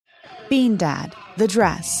Bean Dad, The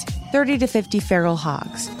Dress, 30 to 50 Feral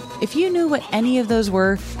Hogs. If you knew what any of those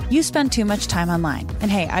were, you spend too much time online.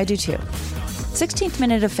 And hey, I do too. 16th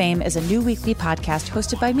Minute of Fame is a new weekly podcast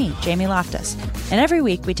hosted by me, Jamie Loftus. And every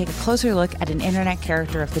week we take a closer look at an internet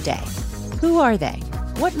character of the day. Who are they?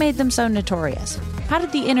 What made them so notorious? How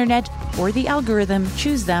did the internet or the algorithm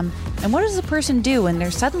choose them? And what does a person do when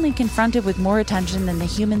they're suddenly confronted with more attention than the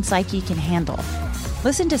human psyche can handle?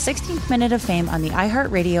 Listen to 16th Minute of Fame on the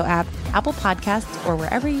iHeartRadio app, Apple Podcasts, or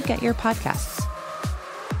wherever you get your podcasts.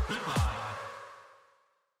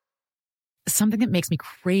 Something that makes me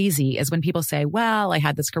crazy is when people say, well, I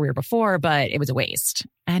had this career before, but it was a waste.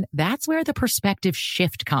 And that's where the perspective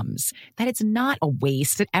shift comes, that it's not a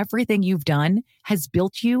waste, that everything you've done has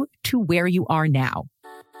built you to where you are now.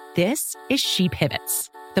 This is She Pivots,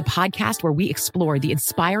 the podcast where we explore the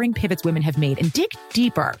inspiring pivots women have made and dig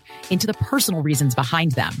deeper into the personal reasons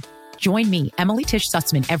behind them. Join me, Emily Tish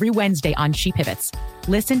Sussman, every Wednesday on She Pivots.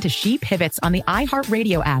 Listen to She Pivots on the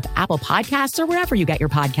iHeartRadio app, Apple Podcasts, or wherever you get your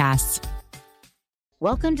podcasts.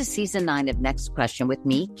 Welcome to Season 9 of Next Question with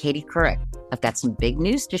me, Katie Couric. I've got some big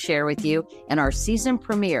news to share with you in our season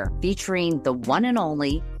premiere featuring the one and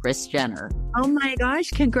only Kris Jenner. Oh my gosh,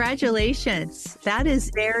 congratulations. That is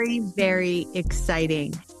very, very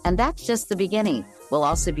exciting. And that's just the beginning. We'll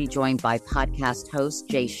also be joined by podcast host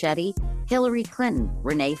Jay Shetty, Hillary Clinton,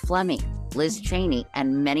 Renee Fleming, Liz Cheney,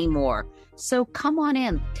 and many more. So come on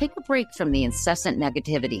in, take a break from the incessant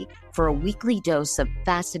negativity for a weekly dose of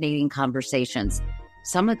fascinating conversations.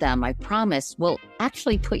 Some of them, I promise, will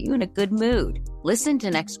actually put you in a good mood. Listen to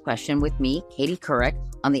Next Question with me, Katie Couric,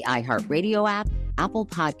 on the iHeartRadio app, Apple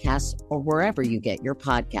Podcasts, or wherever you get your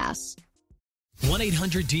podcasts.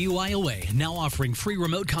 1-800-DUI-AWAY, now offering free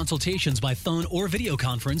remote consultations by phone or video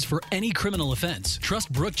conference for any criminal offense.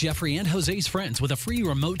 Trust Brooke, Jeffrey, and Jose's friends with a free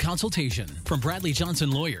remote consultation. From Bradley Johnson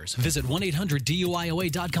Lawyers, visit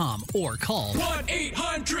 1-800-DUI-AWAY.com or call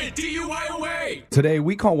 1-800-DUI-AWAY. Today,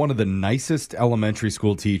 we call one of the nicest elementary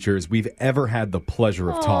school teachers we've ever had the pleasure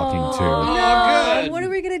of talking to. Oh, good. What are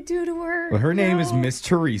we going to do to her? Well, her name is Miss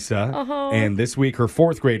Teresa, and this week her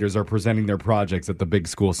fourth graders are presenting their projects at the Big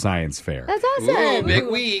School Science Fair. That's awesome. Ooh, big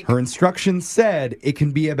week. Her instructions said it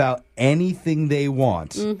can be about anything they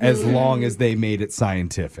want as long as they made it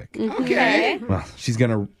scientific. Okay. Well, she's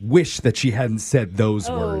going to wish that she hadn't said those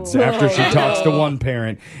words after she talks to one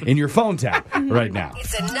parent in your phone tap right now.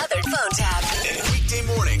 It's another phone tap. Weekday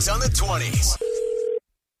mornings on the 20s.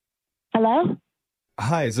 Hello?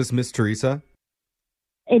 Hi, is this Miss Teresa?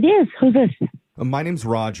 It is. Who's this? My name's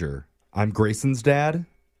Roger. I'm Grayson's dad.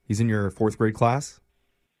 He's in your fourth grade class.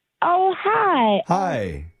 Oh, hi.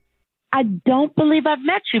 Hi. I don't believe I've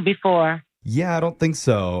met you before. Yeah, I don't think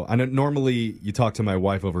so. I know normally you talk to my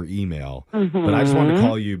wife over email, but I just wanted to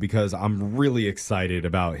call you because I'm really excited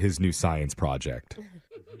about his new science project.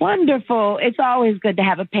 Wonderful. It's always good to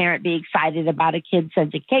have a parent be excited about a kid's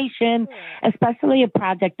education, especially a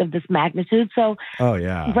project of this magnitude. So, oh,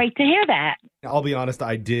 yeah. Great to hear that. I'll be honest,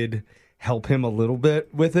 I did help him a little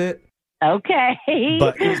bit with it. Okay.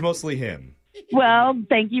 But it was mostly him. Well,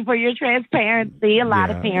 thank you for your transparency. A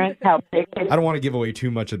lot of parents help their kids. I don't want to give away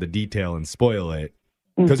too much of the detail and spoil it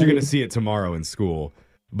because you're going to see it tomorrow in school.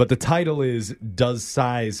 But the title is, Does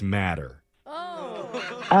Size Matter?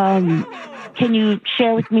 Can you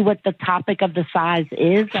share with me what the topic of the size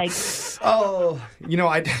is?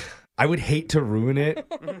 I would hate to ruin it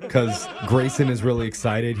because Grayson is really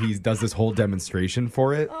excited. He does this whole demonstration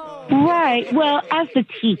for it. Right. Well, as the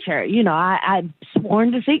teacher, I've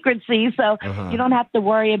sworn to secrecy, so you don't have to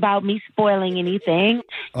worry about me spoiling anything.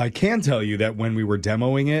 I can tell you that when we were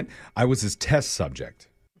demoing it, I was his test subject.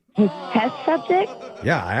 His test subject?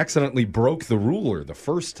 Yeah, I accidentally broke the ruler the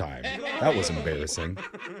first time. That was embarrassing.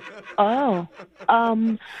 Oh.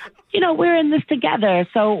 We're in this together,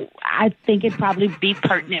 so I think it'd probably be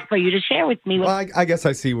pertinent for you to share with me. Well, I guess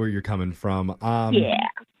I see where you're coming from. Yeah.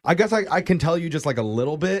 I guess I can tell you just like a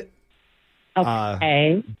little bit.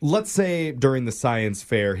 Okay. Let's say during the science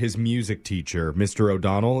fair, his music teacher, Mr.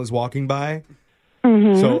 O'Donnell, is walking by.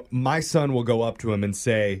 So my son will go up to him and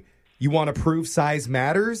say, "You want to prove size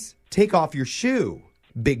matters? Take off your shoe,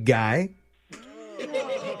 big guy."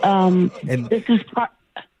 And this is part...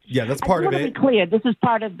 Yeah, that's part of it. I want to be clear. This is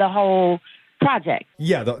part of the whole project.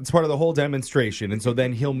 Yeah, it's part of the whole demonstration. And so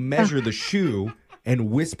then he'll measure the shoe and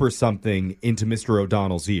whisper something into Mr.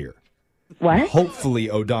 O'Donnell's ear. What?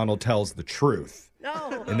 Hopefully O'Donnell tells the truth.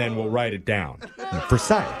 No. And then we'll write it down for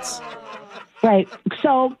science. Right.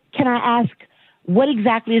 So can I ask, what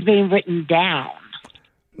exactly is being written down?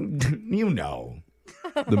 You know,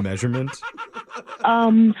 the measurement.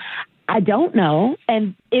 I don't know.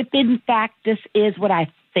 And if in fact this is what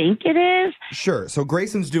I think it is. Sure. So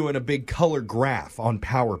Grayson's doing a big color graph on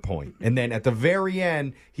PowerPoint. And then at the very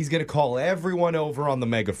end, he's going to call everyone over on the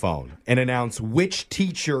megaphone and announce which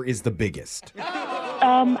teacher is the biggest.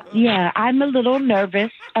 Yeah, I'm a little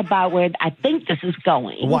nervous about where I think this is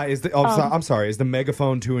going. Why is the? I'm sorry. Is the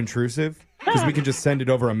megaphone too intrusive? Because we can just send it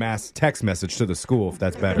over a mass text message to the school if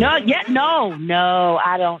that's better. No,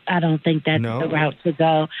 I don't think that's the route to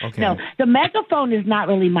go. Okay. No, the megaphone is not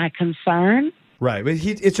really my concern. Right, but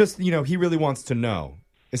it's just he really wants to know,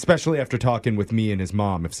 especially after talking with me and his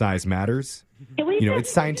mom, if size matters.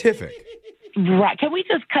 It's scientific. Right. Can we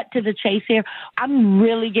just cut to the chase here? I'm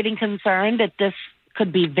really getting concerned that this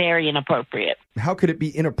could be very inappropriate. How could it be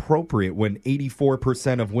inappropriate when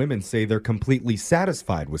 84% of women say they're completely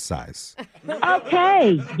satisfied with size?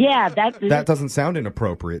 Okay, yeah. That doesn't sound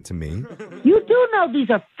inappropriate to me. You do know these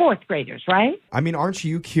are fourth graders, right? I mean, aren't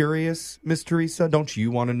you curious, Miss Teresa? Don't you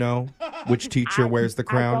want to know which teacher wears the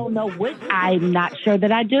crown? I don't know which. I'm not sure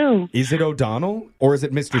that I do. Is it O'Donnell or is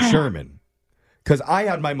it Mr. Sherman? Because I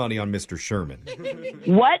had my money on Mr. Sherman.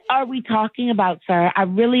 What are we talking about, sir? I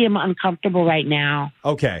really am uncomfortable right now.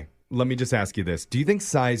 Okay, let me just ask you this. Do you think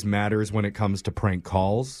size matters when it comes to prank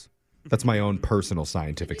calls? That's my own personal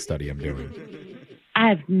scientific study I'm doing. I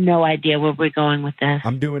have no idea where we're going with this.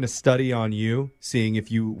 I'm doing a study on you, seeing if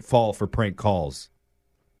you fall for prank calls.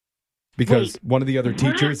 Because one of the other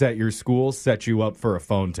teachers at your school set you up for a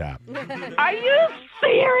phone tap. Are you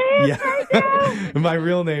serious? Yeah. Right now? My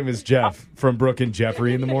real name is Jeff from Brooke and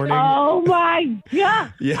Jeffrey in the morning. Oh, my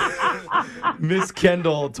God. Yeah. Miss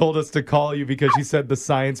Kendall told us to call you because she said the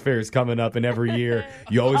science fair is coming up, and every year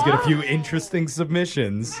you always get a few interesting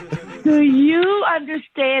submissions. Do you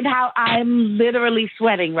understand how I'm literally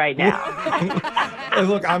sweating right now? And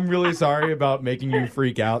look, I'm really sorry about making you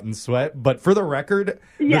freak out and sweat, but for the record,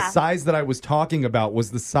 the size that I was talking about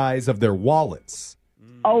was the size of their wallets.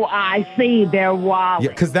 Oh, I see, their wallets.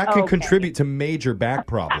 Yeah, because that can contribute to major back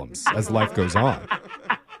problems as life goes on.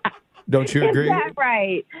 Don't you agree? Is that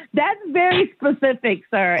right? That's very specific,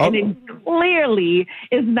 sir. Oh. And it clearly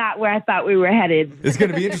is not where I thought we were headed. It's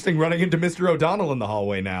going to be interesting running into Mr. O'Donnell in the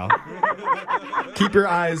hallway now. Keep your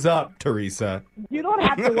eyes up, Teresa. You don't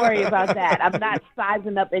have to worry about that. I'm not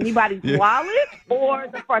sizing up anybody's wallet or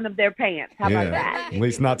the front of their pants. How about that? At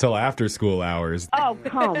least not till after school hours. Oh,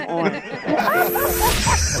 come on.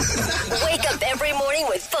 Wake up every morning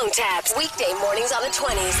with phone taps. Weekday mornings on the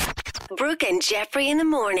 20s. Brooke and Jeffrey in the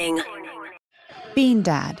morning. Bean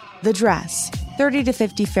Dad, The Dress, 30 to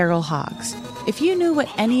 50 Feral Hogs. If you knew what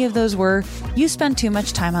any of those were, you spend too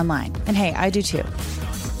much time online. And hey, I do too.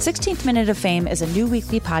 16th Minute of Fame is a new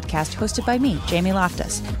weekly podcast hosted by me, Jamie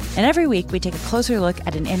Loftus. And every week we take a closer look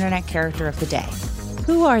at an internet character of the day.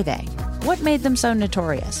 Who are they? What made them so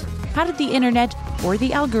notorious? How did the internet or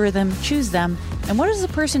the algorithm choose them? And what does a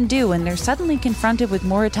person do when they're suddenly confronted with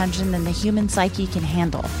more attention than the human psyche can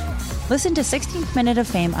handle? Listen to 16th Minute of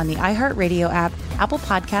Fame on the iHeartRadio app, Apple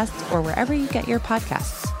Podcasts, or wherever you get your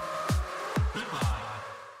podcasts.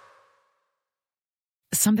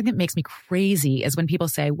 Something that makes me crazy is when people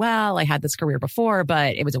say, well, I had this career before,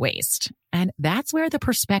 but it was a waste. And that's where the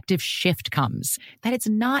perspective shift comes, that it's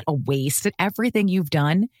not a waste, that everything you've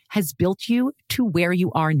done has built you to where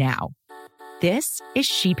you are now. This is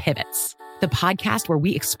She Pivots, the podcast where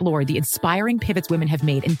we explore the inspiring pivots women have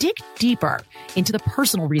made and dig deeper into the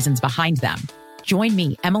personal reasons behind them. Join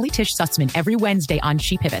me, Emily Tish Sussman, every Wednesday on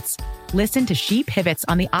She Pivots. Listen to She Pivots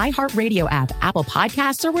on the iHeartRadio app, Apple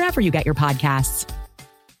Podcasts, or wherever you get your podcasts.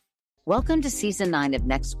 Welcome to Season 9 of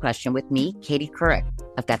Next Question with me, Katie Couric.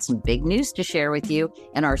 I've got some big news to share with you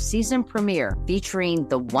in our season premiere featuring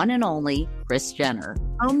the one and only Kris Jenner.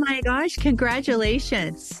 Oh my gosh,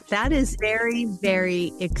 congratulations. That is very,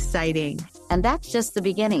 very exciting. And that's just the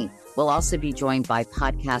beginning. We'll also be joined by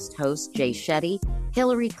podcast host Jay Shetty,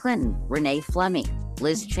 Hillary Clinton, Renee Fleming,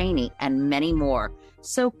 Liz Cheney, and many more.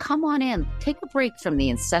 So come on in, take a break from the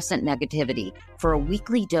incessant negativity for a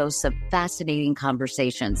weekly dose of fascinating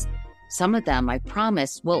conversations. Some of them, I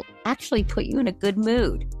promise, will actually put you in a good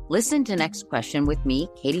mood. Listen to Next Question with me,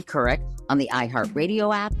 Katie Couric, on the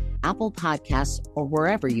iHeartRadio app, Apple Podcasts, or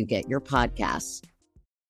wherever you get your podcasts.